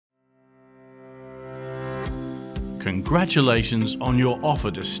Congratulations on your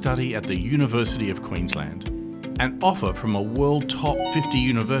offer to study at the University of Queensland. An offer from a world top 50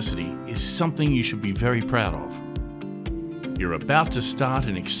 university is something you should be very proud of. You're about to start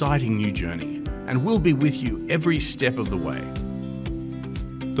an exciting new journey, and we'll be with you every step of the way.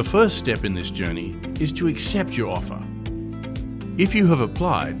 The first step in this journey is to accept your offer. If you have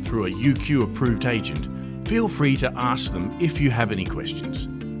applied through a UQ-approved agent, feel free to ask them if you have any questions.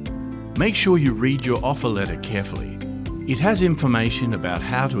 Make sure you read your offer letter carefully. It has information about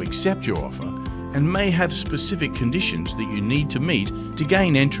how to accept your offer and may have specific conditions that you need to meet to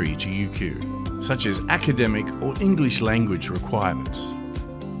gain entry to UQ, such as academic or English language requirements.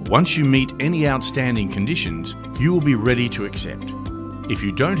 Once you meet any outstanding conditions, you will be ready to accept. If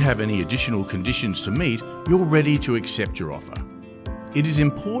you don't have any additional conditions to meet, you're ready to accept your offer. It is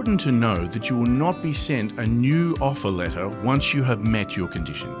important to know that you will not be sent a new offer letter once you have met your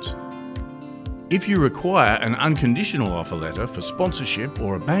conditions. If you require an unconditional offer letter for sponsorship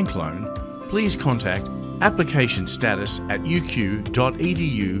or a bank loan, please contact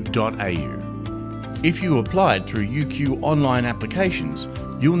applicationstatus@uq.edu.au. If you applied through UQ online applications,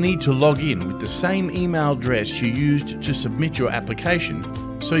 you'll need to log in with the same email address you used to submit your application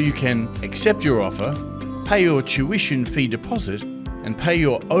so you can accept your offer, pay your tuition fee deposit, and pay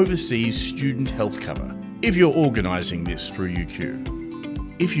your overseas student health cover if you're organising this through UQ.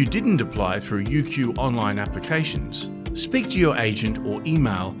 If you didn't apply through UQ online applications, speak to your agent or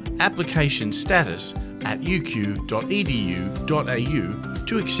email applicationstatus@uq.edu.au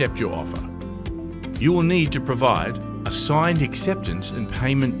to accept your offer. You will need to provide a signed acceptance and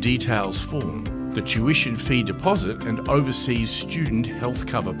payment details form, the tuition fee deposit and overseas student health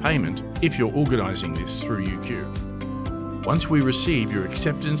cover payment if you're organising this through UQ. Once we receive your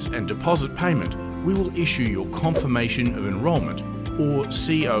acceptance and deposit payment, we will issue your confirmation of enrolment, or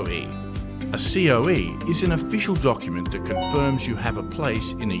COE. A COE is an official document that confirms you have a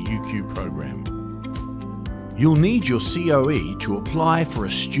place in a UQ program. You'll need your COE to apply for a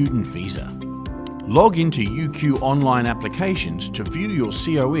student visa. Log into UQ online applications to view your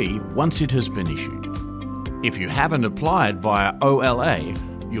COE once it has been issued. If you haven't applied via OLA,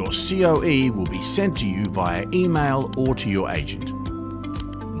 your COE will be sent to you via email or to your agent.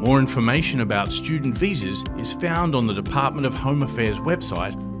 More information about student visas is found on the Department of Home Affairs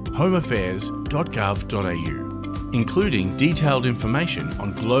website, homeaffairs.gov.au, including detailed information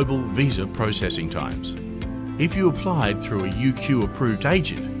on global visa processing times. If you applied through a UQ-approved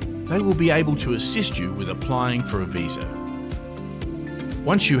agent, they will be able to assist you with applying for a visa.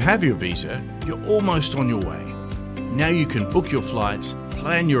 Once you have your visa, you're almost on your way. Now you can book your flights,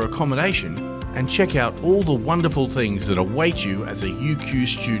 plan your accommodation, and check out all the wonderful things that await you as a UQ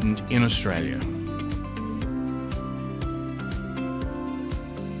student in Australia.